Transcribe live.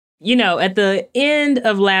You know, at the end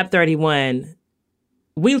of Lab 31,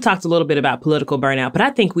 we talked a little bit about political burnout, but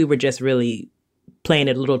I think we were just really playing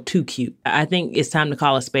it a little too cute. I think it's time to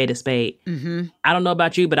call a spade a spade. Mm-hmm. I don't know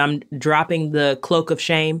about you, but I'm dropping the cloak of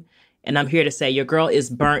shame, and I'm here to say your girl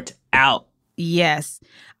is burnt out. Yes,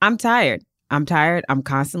 I'm tired. I'm tired. I'm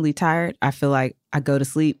constantly tired. I feel like I go to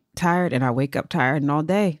sleep tired and I wake up tired, and all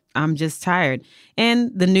day I'm just tired.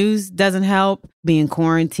 And the news doesn't help. Being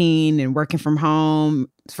quarantined and working from home.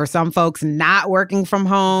 For some folks, not working from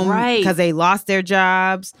home. Right. Because they lost their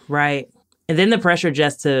jobs. Right. And then the pressure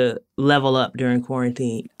just to level up during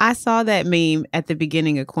quarantine. I saw that meme at the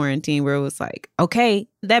beginning of quarantine where it was like, okay,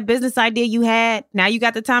 that business idea you had, now you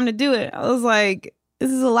got the time to do it. I was like,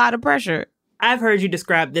 this is a lot of pressure. I've heard you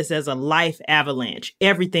describe this as a life avalanche.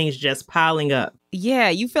 Everything's just piling up. Yeah,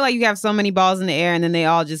 you feel like you have so many balls in the air and then they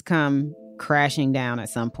all just come crashing down at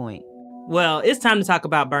some point. Well, it's time to talk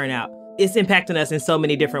about burnout. It's impacting us in so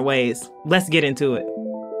many different ways. Let's get into it.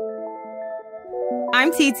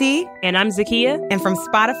 I'm TT. And I'm Zakia. And from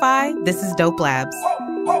Spotify, this is Dope Labs.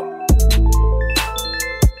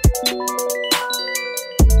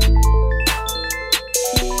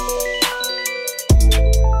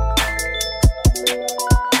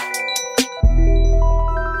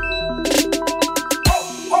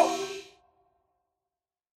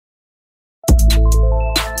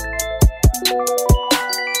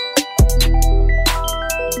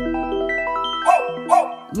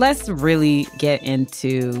 Let's really get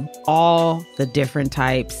into all the different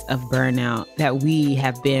types of burnout that we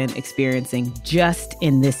have been experiencing just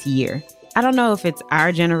in this year. I don't know if it's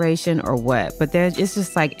our generation or what, but it's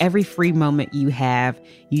just like every free moment you have,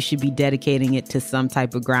 you should be dedicating it to some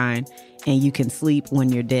type of grind, and you can sleep when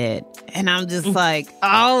you're dead. And I'm just like,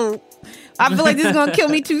 oh, I feel like this is going to kill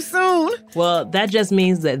me too soon. Well, that just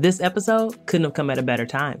means that this episode couldn't have come at a better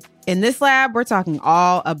time. In this lab, we're talking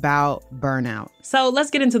all about burnout. So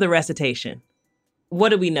let's get into the recitation. What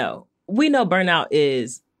do we know? We know burnout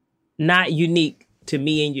is not unique to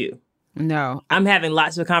me and you. No. I'm having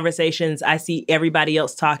lots of conversations. I see everybody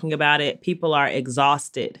else talking about it. People are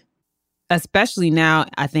exhausted. Especially now,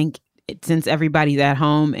 I think, since everybody's at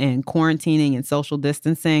home and quarantining and social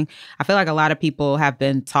distancing, I feel like a lot of people have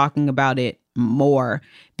been talking about it more,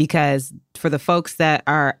 because for the folks that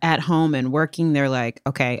are at home and working, they're like,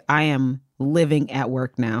 okay, I am living at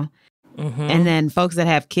work now. Mm-hmm. And then folks that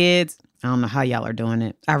have kids, I don't know how y'all are doing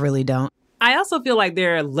it. I really don't. I also feel like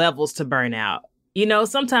there are levels to burnout. You know,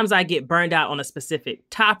 sometimes I get burned out on a specific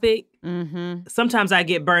topic. Mm-hmm. Sometimes I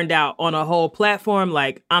get burned out on a whole platform.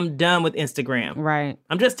 Like, I'm done with Instagram. Right.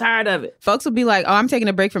 I'm just tired of it. Folks will be like, oh, I'm taking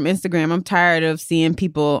a break from Instagram. I'm tired of seeing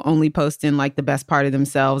people only posting like the best part of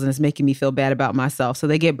themselves, and it's making me feel bad about myself. So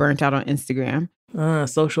they get burnt out on Instagram.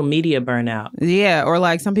 Social media burnout. Yeah. Or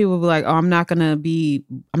like some people will be like, oh, I'm not going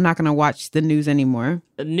to watch the news anymore.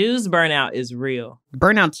 The news burnout is real.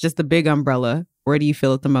 Burnout's just a big umbrella. Where do you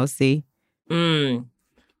feel it the most, C?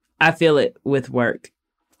 I feel it with work.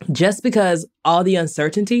 Just because all the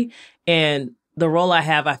uncertainty and the role I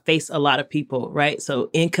have, I face a lot of people, right? So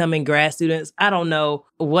incoming grad students, I don't know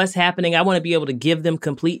what's happening. I want to be able to give them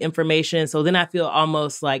complete information. So then I feel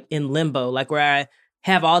almost like in limbo, like where I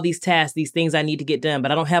have all these tasks, these things I need to get done,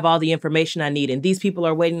 but I don't have all the information I need. And these people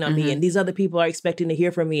are waiting on me, and these other people are expecting to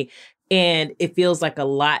hear from me. And it feels like a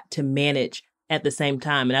lot to manage at the same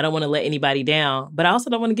time. And I don't want to let anybody down, but I also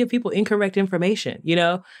don't want to give people incorrect information, you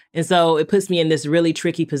know? And so it puts me in this really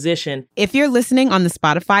tricky position. If you're listening on the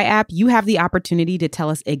Spotify app, you have the opportunity to tell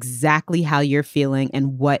us exactly how you're feeling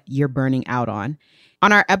and what you're burning out on.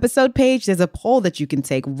 On our episode page, there's a poll that you can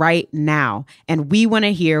take right now, and we want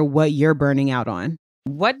to hear what you're burning out on.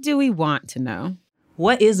 What do we want to know?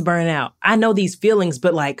 What is burnout? I know these feelings,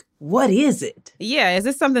 but like, what is it? Yeah, is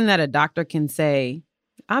this something that a doctor can say,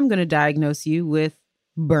 I'm going to diagnose you with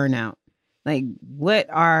burnout? Like, what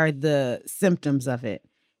are the symptoms of it?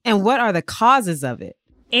 And what are the causes of it?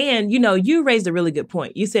 And, you know, you raised a really good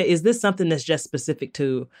point. You said, is this something that's just specific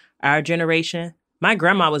to our generation? My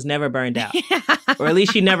grandma was never burned out, or at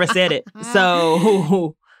least she never said it.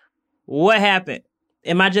 So what happened?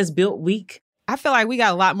 Am I just built weak? I feel like we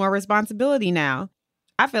got a lot more responsibility now.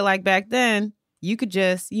 I feel like back then you could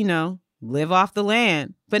just, live off the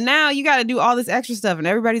land. But now you got to do all this extra stuff, and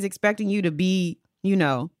everybody's expecting you to be,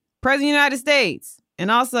 president of the United States,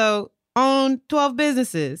 and also own 12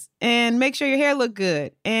 businesses and make sure your hair look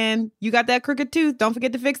good. And you got that crooked tooth. Don't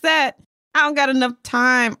forget to fix that. I don't got enough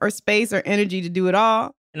time or space or energy to do it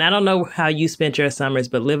all. And I don't know how you spent your summers,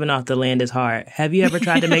 but living off the land is hard. Have you ever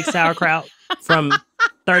tried to make sauerkraut from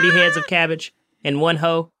 30 heads of cabbage and one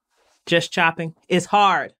hoe? Just chopping. It's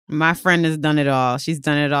hard. My friend has done it all. She's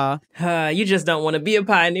done it all. You just don't want to be a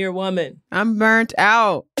pioneer woman. I'm burnt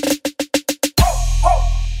out.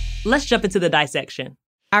 Let's jump into the dissection.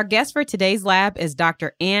 Our guest for today's lab is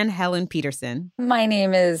Dr. Anne Helen Peterson. My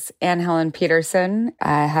name is Anne Helen Peterson.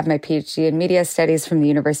 I have my PhD in media studies from the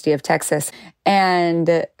University of Texas.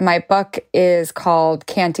 And my book is called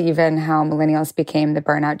Can't Even: How Millennials Became the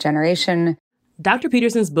Burnout Generation. Dr.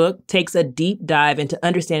 Peterson's book takes a deep dive into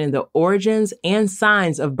understanding the origins and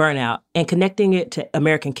signs of burnout and connecting it to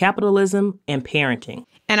American capitalism and parenting.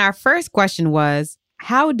 And our first question was,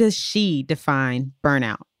 how does she define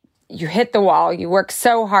burnout? You hit the wall, you work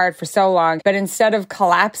so hard for so long, but instead of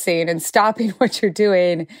collapsing and stopping what you're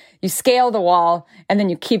doing, you scale the wall and then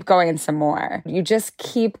you keep going some more. You just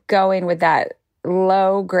keep going with that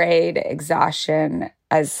low grade exhaustion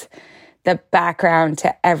as the background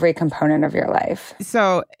to every component of your life.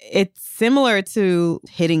 So it's similar to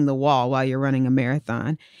hitting the wall while you're running a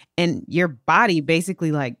marathon, and your body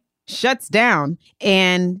basically like shuts down,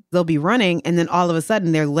 and they'll be running, and then all of a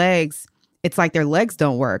sudden it's like their legs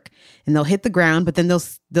don't work, and they'll hit the ground, but then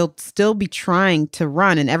they'll still be trying to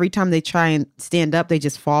run. And every time they try and stand up, they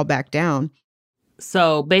just fall back down.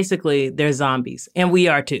 So basically, they're zombies, and we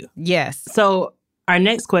are too. Yes. So our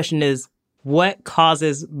next question is, what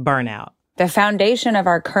causes burnout? The foundation of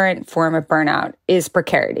our current form of burnout is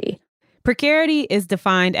precarity. Precarity is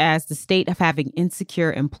defined as the state of having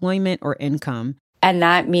insecure employment or income. And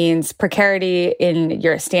that means precarity in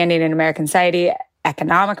your standing in American society,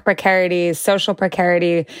 economic precarity, social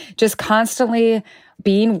precarity, just constantly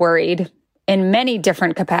being worried in many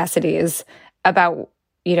different capacities about,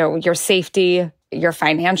 your safety, your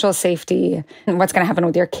financial safety, and what's going to happen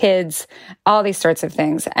with your kids, all these sorts of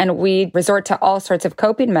things. And we resort to all sorts of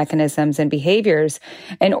coping mechanisms and behaviors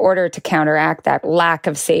in order to counteract that lack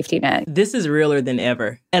of safety net. This is realer than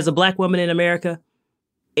ever. As a Black woman in America,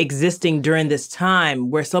 existing during this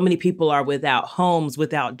time where so many people are without homes,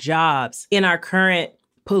 without jobs, in our current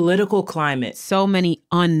political climate. So many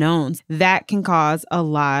unknowns that can cause a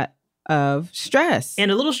lot of stress.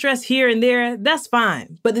 And a little stress here and there, that's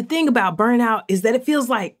fine. But the thing about burnout is that it feels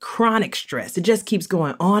like chronic stress. It just keeps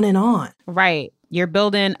going on and on. Right. You're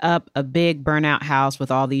building up a big burnout house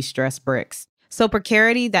with all these stress bricks. So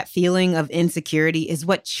precarity, that feeling of insecurity, is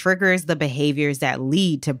what triggers the behaviors that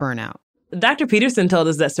lead to burnout. Dr. Peterson told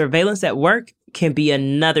us that surveillance at work can be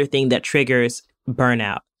another thing that triggers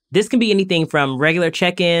burnout. This can be anything from regular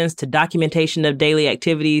check-ins to documentation of daily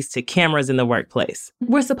activities to cameras in the workplace.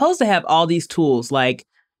 We're supposed to have all these tools like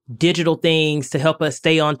digital things to help us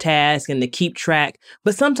stay on task and to keep track.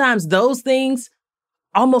 But sometimes those things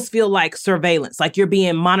almost feel like surveillance, like you're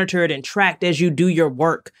being monitored and tracked as you do your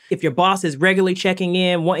work. If your boss is regularly checking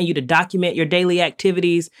in, wanting you to document your daily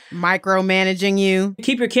activities, micromanaging you.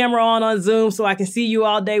 Keep your camera on Zoom so I can see you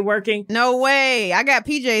all day working. No way. I got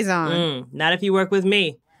PJs on. Not if you work with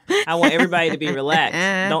me. I want everybody to be relaxed.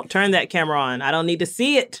 Don't turn that camera on. I don't need to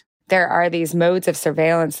see it. There are these modes of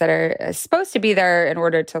surveillance that are supposed to be there in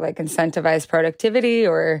order to incentivize productivity,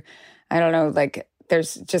 or I don't know,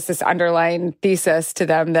 there's just this underlying thesis to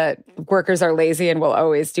them that workers are lazy and will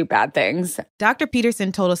always do bad things. Dr.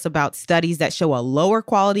 Peterson told us about studies that show a lower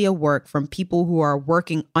quality of work from people who are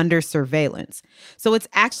working under surveillance. So it's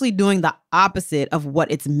actually doing the opposite of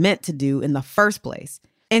what it's meant to do in the first place.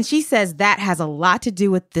 And she says that has a lot to do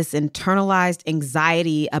with this internalized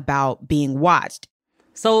anxiety about being watched.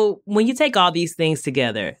 So when you take all these things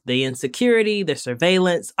together, the insecurity, the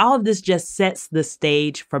surveillance, all of this just sets the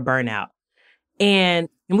stage for burnout. And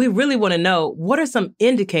we really want to know, what are some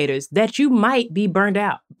indicators that you might be burned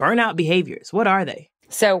out? Burnout behaviors, what are they?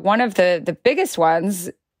 So one of the biggest ones,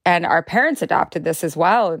 and our parents adopted this as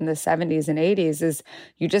well in the 70s and 80s, is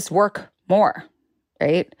you just work more,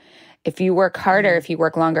 right? If you work harder, if you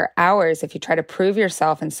work longer hours, if you try to prove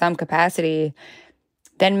yourself in some capacity,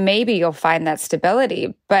 then maybe you'll find that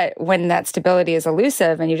stability. But when that stability is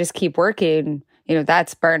elusive and you just keep working,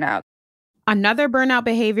 that's burnout. Another burnout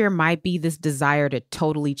behavior might be this desire to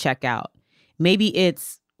totally check out. Maybe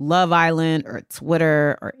it's Love Island or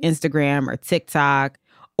Twitter or Instagram or TikTok,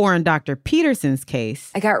 or in Dr. Peterson's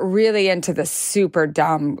case, I got really into the super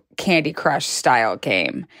dumb Candy Crush style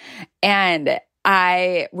game. And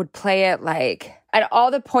I would play it at all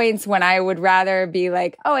the points when I would rather be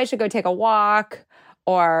like, oh, I should go take a walk,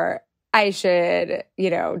 or I should,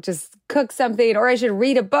 just cook something, or I should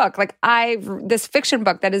read a book. This fiction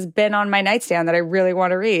book that has been on my nightstand that I really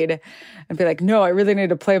want to read. I'd be like, no, I really need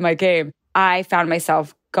to play my game. I found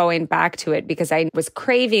myself going back to it because I was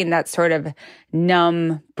craving that sort of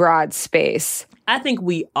numb, broad space. I think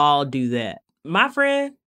we all do that. My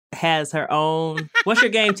friend, has her own. What's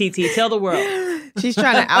your game, TT? Tell the world. She's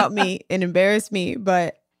trying to out me and embarrass me,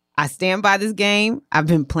 but I stand by this game. I've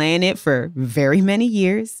been playing it for very many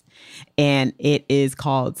years, and it is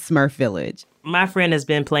called Smurf Village. My friend has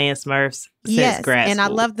been playing Smurfs since grad school. And I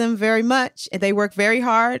love them very much. They work very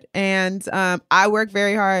hard, and I work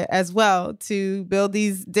very hard as well to build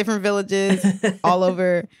these different villages all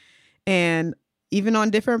over and even on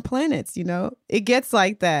different planets, you know? It gets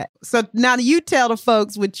like that. So now you tell the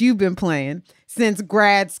folks what you've been playing since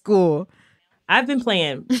grad school. I've been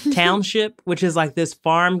playing Township, which is like this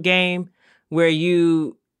farm game where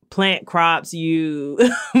you plant crops, you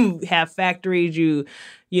have factories, you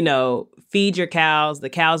know, feed your cows. The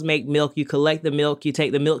cows make milk. You collect the milk. You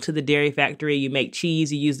take the milk to the dairy factory. You make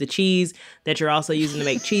cheese. You use the cheese that you're also using to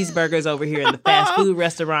make cheeseburgers over here in the fast food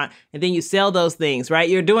restaurant. And then you sell those things, right?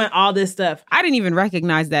 You're doing all this stuff. I didn't even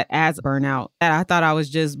recognize that as burnout. I thought I was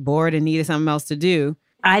just bored and needed something else to do.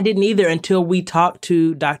 I didn't either until we talked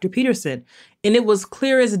to Dr. Peterson. And it was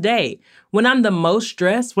clear as day. When I'm the most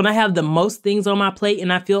stressed, when I have the most things on my plate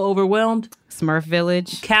and I feel overwhelmed. Smurf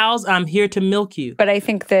Village. Cows, I'm here to milk you. But I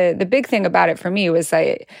think the big thing about it for me was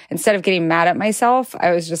instead of getting mad at myself,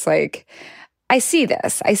 I was just like, I see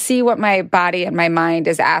this. I see what my body and my mind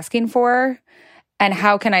is asking for. And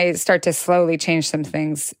how can I start to slowly change some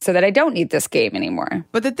things so that I don't need this game anymore?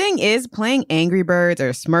 But the thing is, playing Angry Birds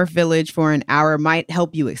or Smurf Village for an hour might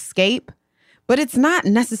help you escape, but it's not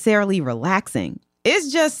necessarily relaxing.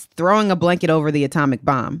 It's just throwing a blanket over the atomic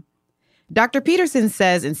bomb. Dr. Peterson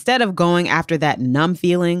says instead of going after that numb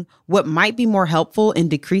feeling, what might be more helpful in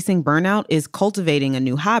decreasing burnout is cultivating a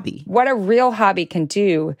new hobby. What a real hobby can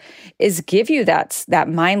do is give you that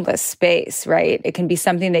mindless space, right? It can be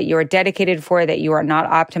something that you are dedicated for, that you are not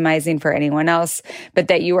optimizing for anyone else, but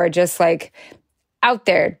that you are just like out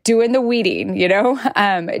there doing the weeding, you know,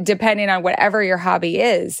 depending on whatever your hobby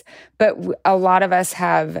is. But a lot of us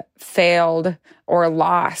have failed or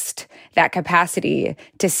lost that capacity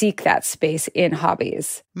to seek that space in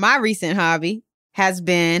hobbies. My recent hobby has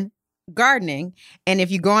been gardening. And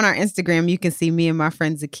if you go on our Instagram, you can see me and my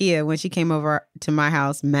friend Zakia when she came over to my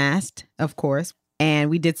house, masked, of course. And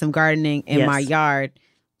we did some gardening in my yard.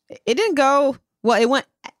 It didn't go well. It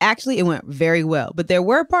went very well. But there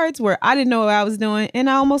were parts where I didn't know what I was doing and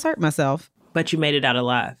I almost hurt myself. But you made it out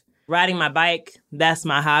alive. Riding my bike, that's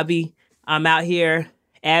my hobby. I'm out here.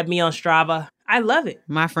 Add me on Strava. I love it.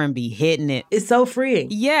 My friend be hitting it. It's so freeing.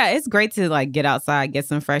 Yeah, it's great to like get outside, get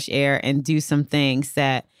some fresh air and do some things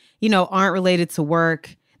that, you know, aren't related to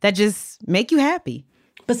work that just make you happy.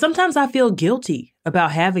 But sometimes I feel guilty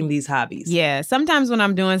about having these hobbies. Yeah, sometimes when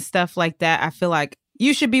I'm doing stuff like that, I feel like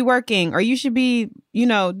you should be working or you should be, you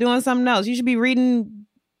know, doing something else. You should be reading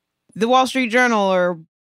the Wall Street Journal or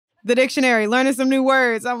the dictionary, learning some new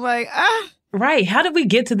words. I'm like, Right. How did we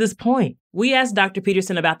get to this point? We asked Dr.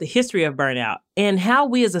 Peterson about the history of burnout and how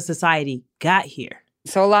we as a society got here.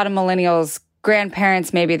 So a lot of millennials,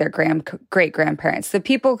 grandparents, maybe their great-grandparents, the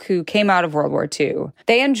people who came out of World War II,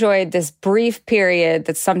 they enjoyed this brief period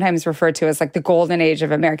that's sometimes referred to as like the golden age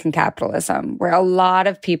of American capitalism, where a lot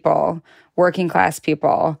of people, working class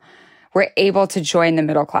people, were able to join the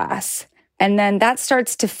middle class. And then that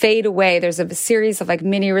starts to fade away. There's a series of like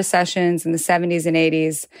mini recessions in the 70s and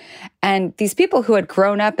 80s. And these people who had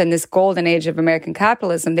grown up in this golden age of American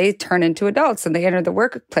capitalism, they turn into adults and they enter the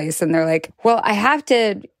workplace and they're like, well, I have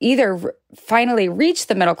to either finally reach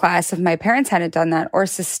the middle class if my parents hadn't done that or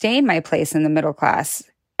sustain my place in the middle class.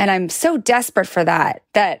 And I'm so desperate for that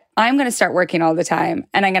I'm going to start working all the time.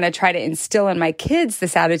 And I'm going to try to instill in my kids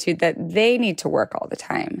this attitude that they need to work all the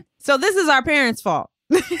time. So this is our parents' fault.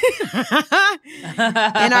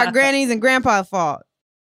 And our grannies and grandpa's fault.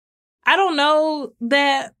 I don't know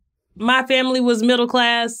that my family was middle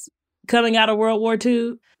class coming out of World War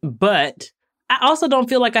II, but I also don't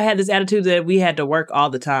feel like I had this attitude that we had to work all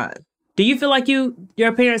the time. Do you feel like your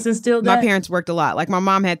parents instilled that? My parents worked a lot. Like my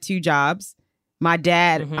mom had 2 jobs. My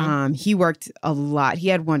dad, he worked a lot. He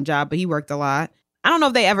had 1 job, but he worked a lot. I don't know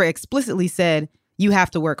if they ever explicitly said you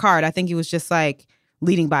have to work hard. I think it was just like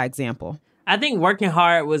leading by example. I think working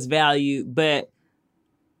hard was valued, but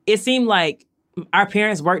it seemed like our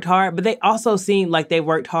parents worked hard, but they also seemed like they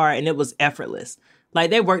worked hard and it was effortless. Like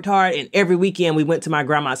they worked hard and every weekend we went to my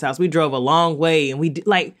grandma's house. We drove a long way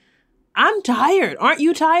and I'm tired. Aren't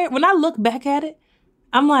you tired? When I look back at it,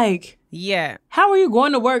 I'm like, yeah, how are you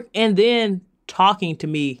going to work and then talking to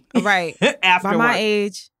me? Right. After By my work?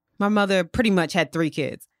 age, my mother pretty much had 3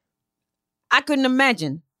 kids. I couldn't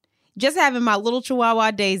imagine. Just having my little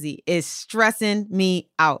Chihuahua Daisy is stressing me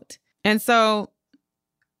out. And so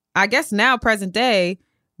I guess now, present day,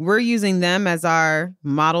 we're using them as our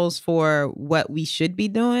models for what we should be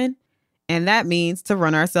doing. And that means to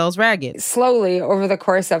run ourselves ragged. Slowly, over the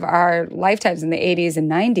course of our lifetimes in the 80s and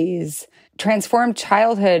 90s, transformed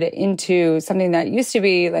childhood into something that used to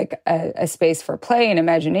be like a space for play and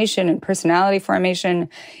imagination and personality formation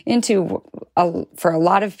into, for a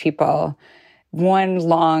lot of people, one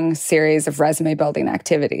long series of resume building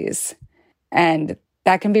activities. And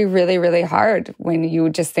that can be really, really hard when you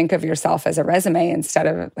just think of yourself as a resume instead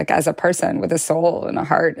of like as a person with a soul and a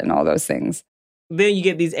heart and all those things. Then you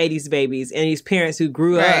get these 80s babies and these parents who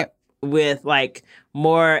grew up with like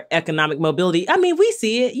more economic mobility. I mean, we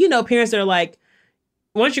see it. You know, parents are like,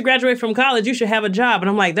 once you graduate from college, you should have a job. And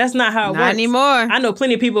I'm like, that's not how it works. Not anymore. I know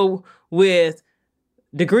plenty of people with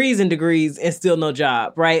degrees and degrees and still no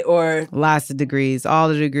job, right? Or lots of degrees, all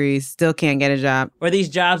the degrees, still can't get a job. Or these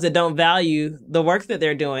jobs that don't value the work that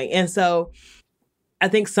they're doing. And so I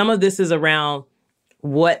think some of this is around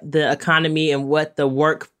what the economy and what the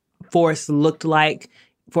workforce looked like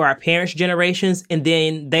for our parents' generations. And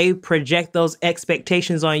then they project those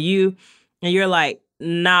expectations on you. And you're like,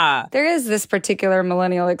 nah. There is this particular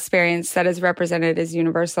millennial experience that is represented as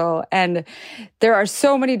universal. And there are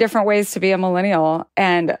so many different ways to be a millennial.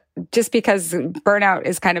 And just because burnout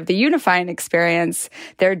is kind of the unifying experience,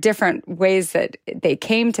 there are different ways that they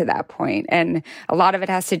came to that point. And a lot of it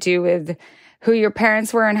has to do with who your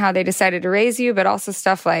parents were and how they decided to raise you, but also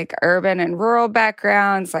stuff like urban and rural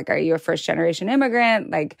backgrounds, like are you a first-generation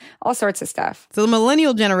immigrant, like all sorts of stuff. So the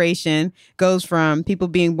millennial generation goes from people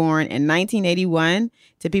being born in 1981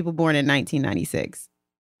 to people born in 1996.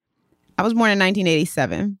 I was born in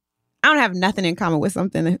 1987. I don't have nothing in common with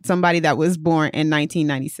somebody that was born in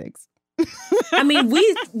 1996. I mean,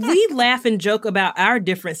 we laugh and joke about our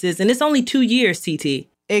differences, and it's only 2 years, TT.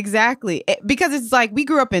 Exactly. Because it's like we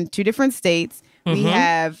grew up in two different states. We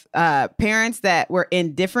have parents that were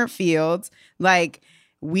in different fields. Like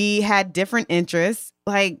we had different interests.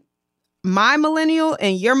 Like my millennial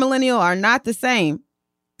and your millennial are not the same.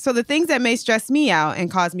 So the things that may stress me out and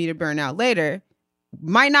cause me to burn out later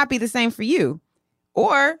might not be the same for you.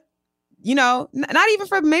 Or, you know, not even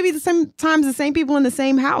for maybe sometimes the same people in the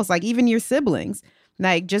same house, like even your siblings.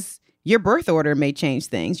 Like just your birth order may change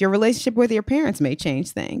things. Your relationship with your parents may change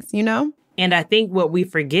things, you know? And I think what we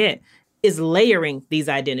forget is layering these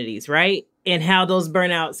identities, right? And how those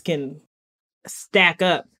burnouts can stack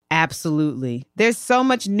up. Absolutely. There's so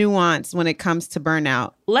much nuance when it comes to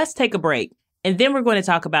burnout. Let's take a break. And then we're going to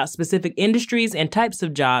talk about specific industries and types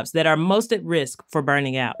of jobs that are most at risk for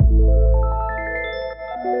burning out.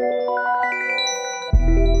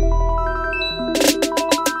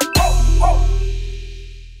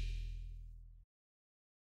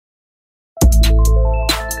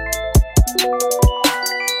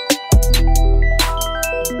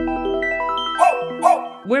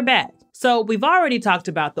 We're back. So we've already talked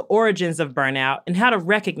about the origins of burnout and how to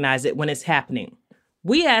recognize it when it's happening.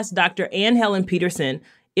 We asked Dr. Anne Helen Peterson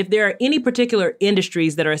if there are any particular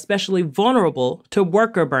industries that are especially vulnerable to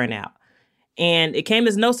worker burnout. And it came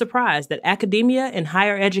as no surprise that academia and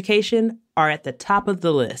higher education are at the top of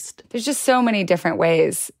the list. There's just so many different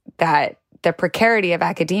ways that the precarity of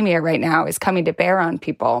academia right now is coming to bear on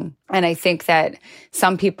people. And I think that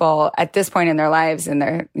some people at this point in their lives, in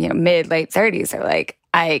their mid, late 30s, are like,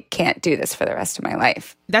 I can't do this for the rest of my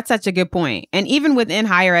life. That's such a good point. And even within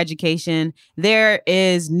higher education, there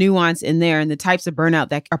is nuance in there and the types of burnout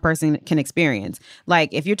that a person can experience. Like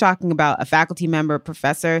if you're talking about a faculty member,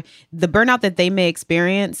 professor, the burnout that they may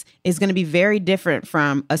experience is going to be very different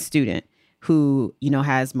from a student who,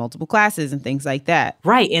 has multiple classes and things like that.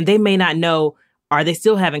 Right. And they may not know, are they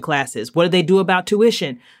still having classes? What do they do about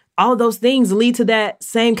tuition? All of those things lead to that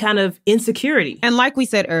same kind of insecurity. And like we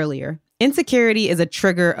said earlier, insecurity is a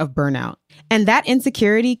trigger of burnout. And that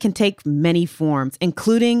insecurity can take many forms,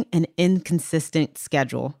 including an inconsistent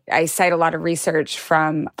schedule. I cite a lot of research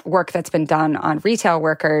from work that's been done on retail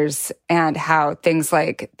workers and how things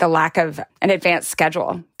like the lack of an advanced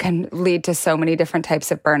schedule can lead to so many different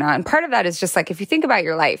types of burnout. And part of that is just like, if you think about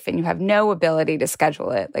your life and you have no ability to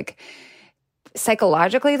schedule it, like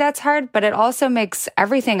psychologically that's hard, but it also makes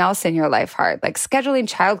everything else in your life hard. Like scheduling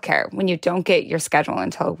childcare when you don't get your schedule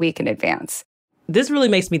until a week in advance. This really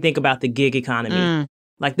makes me think about the gig economy.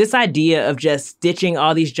 Like this idea of just stitching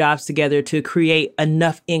all these jobs together to create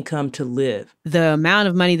enough income to live. The amount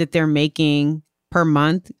of money that they're making per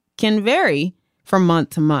month can vary from month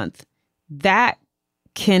to month. That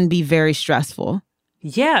can be very stressful.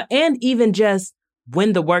 Yeah. And even just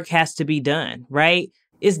when the work has to be done, right?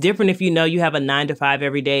 It's different if you have a 9 to 5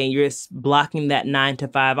 every day and you're blocking that 9 to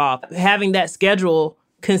 5 off. Having that schedule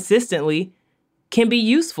consistently can be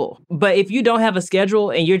useful. But if you don't have a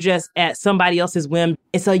schedule and you're just at somebody else's whim,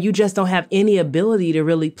 and so you just don't have any ability to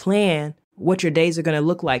really plan what your days are going to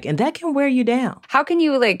look like, and that can wear you down. How can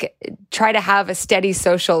you try to have a steady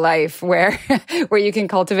social life where you can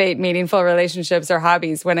cultivate meaningful relationships or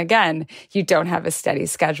hobbies when, again, you don't have a steady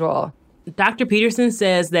schedule? Dr. Peterson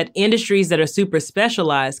says that industries that are super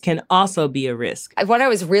specialized can also be a risk. What I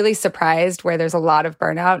was really surprised where there's a lot of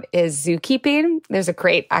burnout is zookeeping. There's a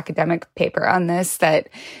great academic paper on this, that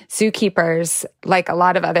zookeepers, like a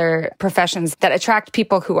lot of other professions that attract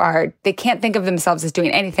people they can't think of themselves as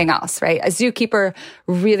doing anything else, right? A zookeeper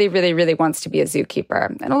really, really, really wants to be a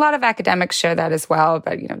zookeeper. And a lot of academics share that as well,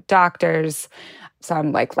 but, doctors,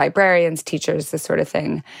 some like librarians, teachers, this sort of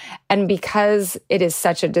thing. And because it is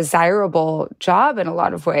such a desirable job in a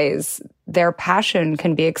lot of ways, their passion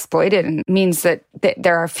can be exploited, and means that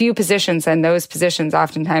there are few positions, and those positions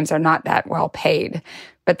oftentimes are not that well paid.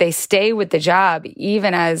 But they stay with the job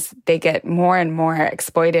even as they get more and more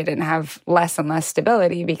exploited and have less and less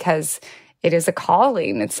stability, because it is a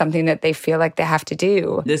calling. It's something that they feel like they have to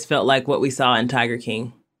do. This felt like what we saw in Tiger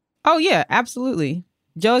King. Oh, yeah, absolutely.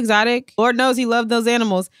 Joe Exotic, Lord knows he loved those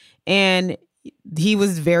animals, and he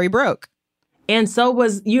was very broke. And so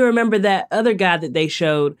you remember that other guy that they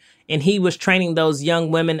showed, and he was training those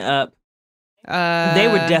young women up. They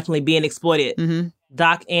were definitely being exploited. Mm-hmm.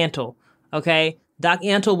 Doc Antle, okay? Doc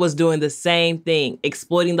Antle was doing the same thing,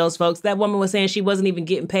 exploiting those folks. That woman was saying she wasn't even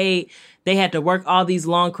getting paid. They had to work all these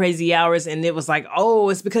long, crazy hours, and it was like, oh,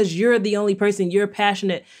 it's because you're the only person, you're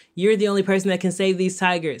passionate, you're the only person that can save these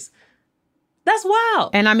tigers. That's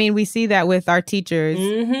wild. And I mean, we see that with our teachers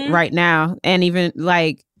right now. And even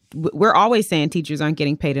we're always saying teachers aren't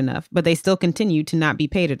getting paid enough, but they still continue to not be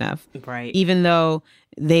paid enough. Right. Even though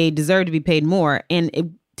they deserve to be paid more.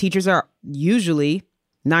 And teachers are usually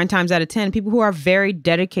 9 times out of 10 people who are very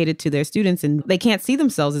dedicated to their students, and they can't see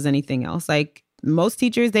themselves as anything else. Like most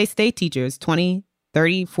teachers, they stay teachers 20,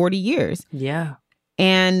 30, 40 years. Yeah.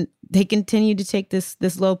 And they continue to take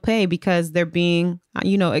this low pay because they're being,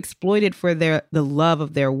 exploited for the love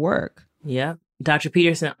of their work. Yeah. Dr.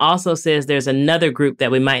 Peterson also says there's another group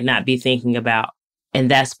that we might not be thinking about, and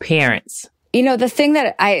that's parents. The thing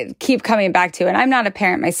that I keep coming back to, and I'm not a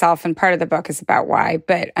parent myself, and part of the book is about why,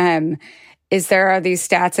 but is there are these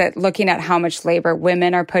stats at looking at how much labor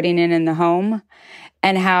women are putting in the home,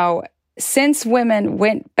 and how since women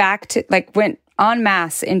went back to went en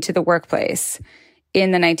masse into the workplace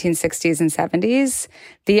in the 1960s and 70s,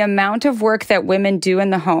 the amount of work that women do in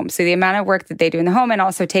the home, so the amount of work that they do in the home and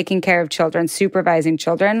also taking care of children, supervising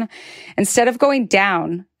children, instead of going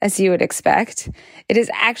down, as you would expect, it has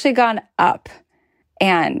actually gone up.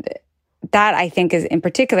 And that, I think, is in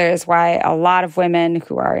particular is why a lot of women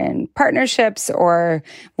who are in partnerships, or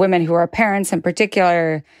women who are parents in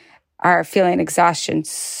particular, are feeling exhaustion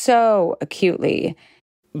so acutely.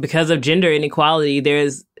 Because of gender inequality,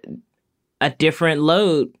 there's a different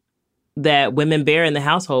load that women bear in the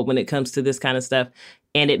household when it comes to this kind of stuff.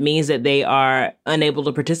 And it means that they are unable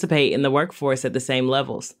to participate in the workforce at the same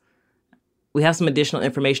levels. We have some additional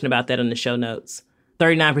information about that in the show notes.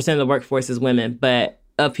 39% of the workforce is women, but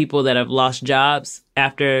of people that have lost jobs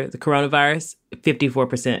after the coronavirus,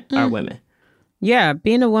 54% are women. Yeah,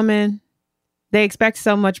 being a woman, they expect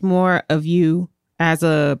so much more of you as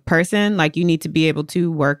a person. Like, you need to be able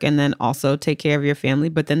to work and then also take care of your family,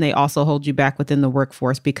 but then they also hold you back within the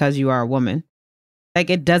workforce because you are a woman.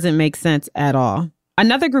 It doesn't make sense at all.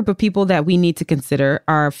 Another group of people that we need to consider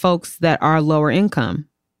are folks that are lower income.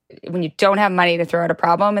 When you don't have money to throw at a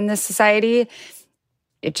problem in this society,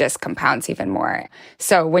 it just compounds even more.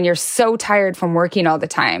 So when you're so tired from working all the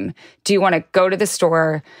time, do you want to go to the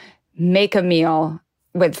store, make a meal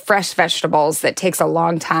with fresh vegetables that takes a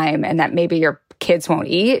long time and that maybe your kids won't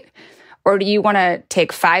eat? Or do you want to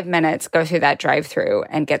take 5 minutes, go through that drive-through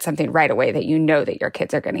and get something right away that you know that your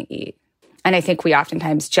kids are going to eat? And I think we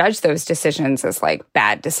oftentimes judge those decisions as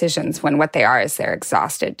bad decisions when what they are is they're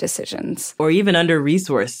exhausted decisions. Or even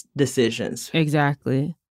under-resourced decisions.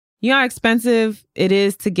 Exactly. You know how expensive it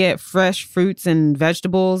is to get fresh fruits and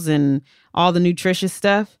vegetables and all the nutritious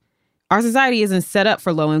stuff? Our society isn't set up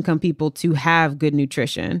for low-income people to have good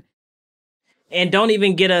nutrition. And don't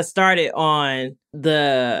even get us started on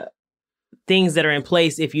the things that are in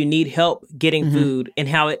place if you need help getting food, and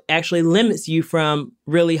how it actually limits you from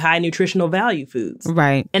really high nutritional value foods.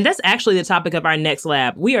 Right. And that's actually the topic of our next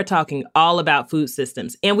lab. We are talking all about food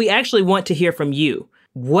systems, and we actually want to hear from you.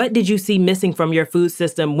 What did you see missing from your food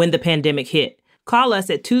system when the pandemic hit? Call us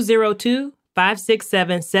at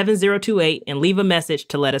 202-567-7028 and leave a message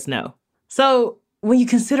to let us know. So when you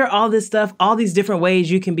consider all this stuff, all these different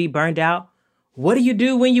ways you can be burned out, what do you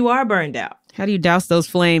do when you are burned out? How do you douse those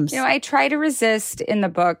flames? I try to resist in the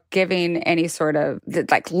book giving any sort of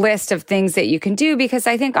list of things that you can do, because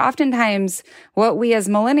I think oftentimes what we as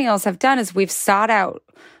millennials have done is we've sought out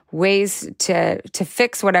ways to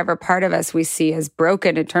fix whatever part of us we see as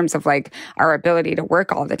broken in terms of our ability to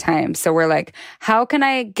work all the time. So we're like, how can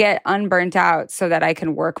I get unburnt out so that I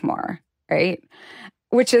can work more, right?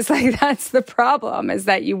 Which is that's the problem, is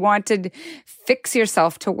that you want to fix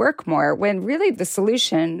yourself to work more, when really the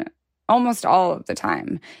solution almost all of the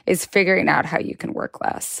time is figuring out how you can work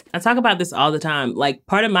less. I talk about this all the time.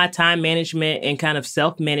 Part of my time management and kind of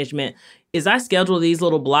self-management is I schedule these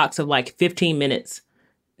little blocks of 15 minutes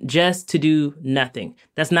just to do nothing.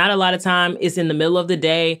 That's not a lot of time. It's in the middle of the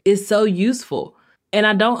day. It's so useful. And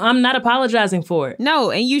I'm not apologizing for it.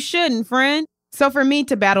 No, and you shouldn't, friend. So for me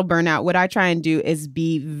to battle burnout, what I try and do is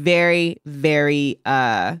be very, very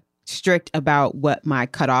strict about what my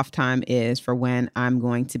cutoff time is for when I'm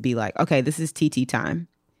going to be okay, this is TT time.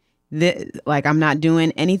 I'm not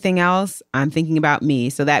doing anything else. I'm thinking about me.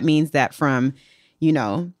 So that means that from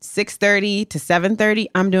 6:30 to 7:30,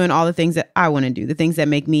 I'm doing all the things that I want to do, the things that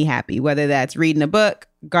make me happy, whether that's reading a book,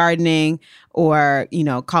 gardening, or,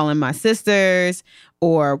 calling my sisters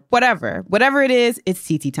or whatever it is, it's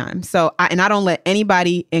TT time. So I don't let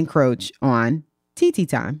anybody encroach on TT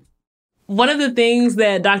time. One of the things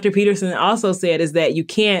that Dr. Peterson also said is that you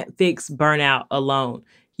can't fix burnout alone.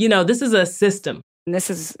 This is a system. And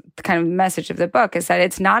this is the kind of message of the book, is that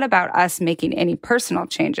it's not about us making any personal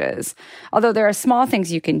changes. Although there are small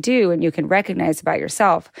things you can do and you can recognize about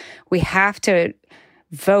yourself, we have to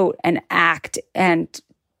vote and act and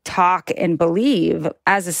talk and believe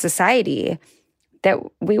as a society that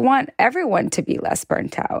we want everyone to be less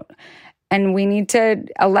burnt out. And we need to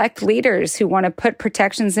elect leaders who want to put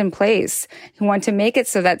protections in place, who want to make it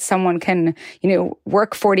so that someone can,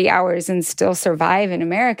 work 40 hours and still survive in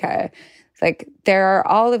America. There are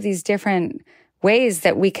all of these different ways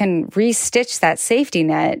that we can restitch that safety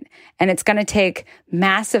net. And it's going to take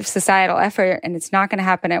massive societal effort, and it's not going to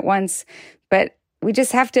happen at once. But we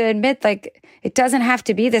just have to admit, it doesn't have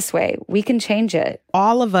to be this way. We can change it.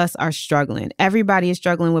 All of us are struggling. Everybody is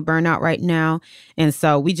struggling with burnout right now. And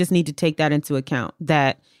so we just need to take that into account,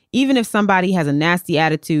 that even if somebody has a nasty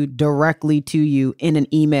attitude directly to you in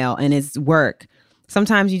an email and it's work,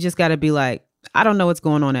 sometimes you just got to be I don't know what's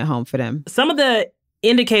going on at home for them. Some of the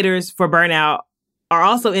indicators for burnout are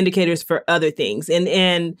also indicators for other things.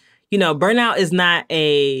 And burnout is not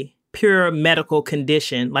a pure medical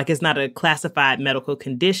condition. It's not a classified medical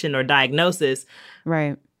condition or diagnosis.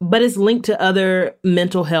 Right. But it's linked to other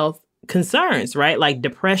mental health concerns, right? Like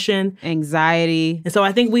depression, anxiety. And so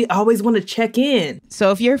I think we always want to check in.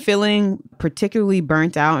 So if you're feeling particularly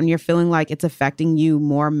burnt out and you're feeling like it's affecting you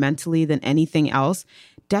more mentally than anything else,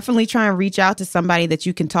 definitely try and reach out to somebody that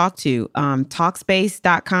you can talk to.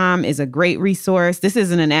 Talkspace.com is a great resource. This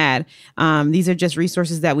isn't an ad. These are just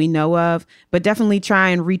resources that we know of, but definitely try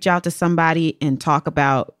and reach out to somebody and talk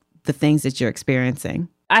about the things that you're experiencing.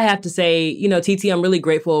 I have to say, TT, I'm really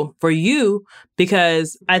grateful for you,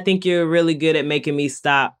 because I think you're really good at making me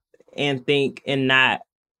stop and think and not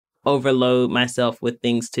overload myself with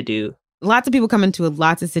things to do. Lots of people come into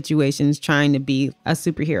lots of situations trying to be a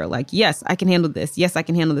superhero. Yes, I can handle this. Yes, I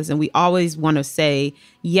can handle this. And we always want to say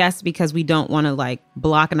yes, because we don't want to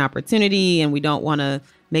block an opportunity, and we don't want to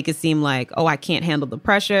make it seem like, oh, I can't handle the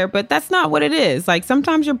pressure. But that's not what it is.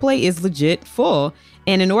 Sometimes your plate is legit full.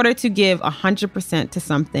 And in order to give 100% to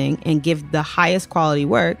something and give the highest quality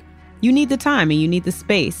work, you need the time and you need the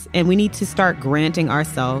space. And we need to start granting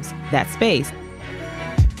ourselves that space.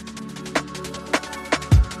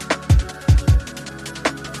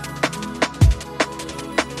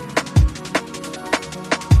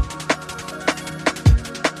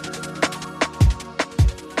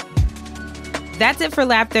 That's it for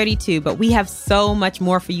Lab 32, but we have so much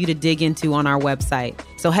more for you to dig into on our website.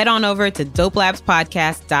 So head on over to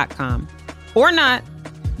dopelabspodcast.com. Or not.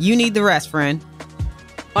 You need the rest, friend.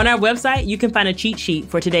 On our website, you can find a cheat sheet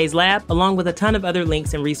for today's lab, along with a ton of other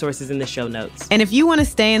links and resources in the show notes. And if you want to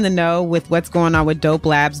stay in the know with what's going on with Dope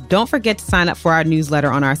Labs, don't forget to sign up for our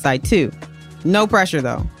newsletter on our site, too. No pressure,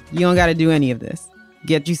 though. You don't got to do any of this.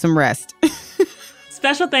 Get you some rest.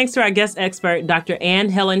 Special thanks to our guest expert, Dr. Anne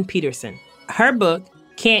Helen Peterson. Her book,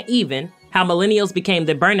 Can't Even: How Millennials Became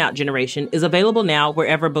the Burnout Generation, is available now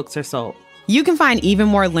wherever books are sold. You can find even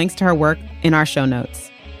more links to her work in our show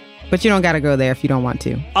notes. But you don't got to go there if you don't want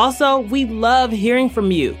to. Also, we love hearing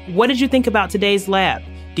from you. What did you think about today's lab?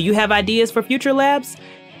 Do you have ideas for future labs?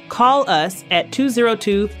 Call us at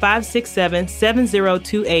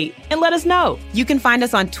 202-567-7028 and let us know. You can find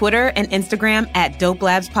us on Twitter and Instagram at Dope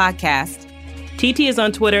Labs Podcast. TT is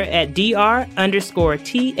on Twitter at dr_TSHO.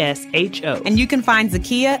 And you can find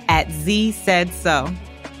Zakiya at ZSaidSo.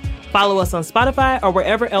 Follow us on Spotify or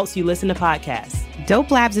wherever else you listen to podcasts. Dope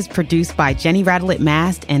Labs is produced by Jenny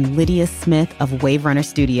Radelet-Mast and Lydia Smith of Wave Runner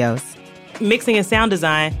Studios. Mixing and sound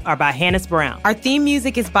design are by Hannes Brown. Our theme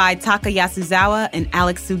music is by Taka Yasuzawa and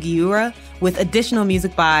Alex Sugiura, with additional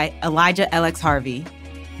music by Elijah LX Harvey.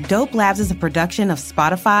 Dope Labs is a production of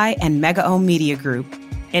Spotify and Mega Ohm Media Group.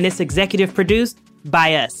 And it's executive produced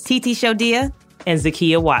by us, TT Shodia and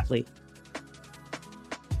Zakiya Whatley.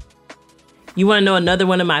 You want to know another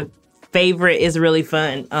one of my favorite is really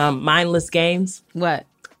fun mindless games? What?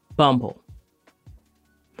 Bumble.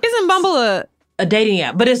 Isn't Bumble a dating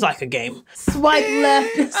app? But it's like a game. Swipe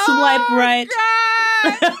left, swipe right.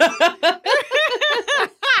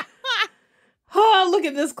 Oh, look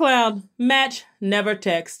at this clown. Match, never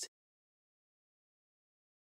text.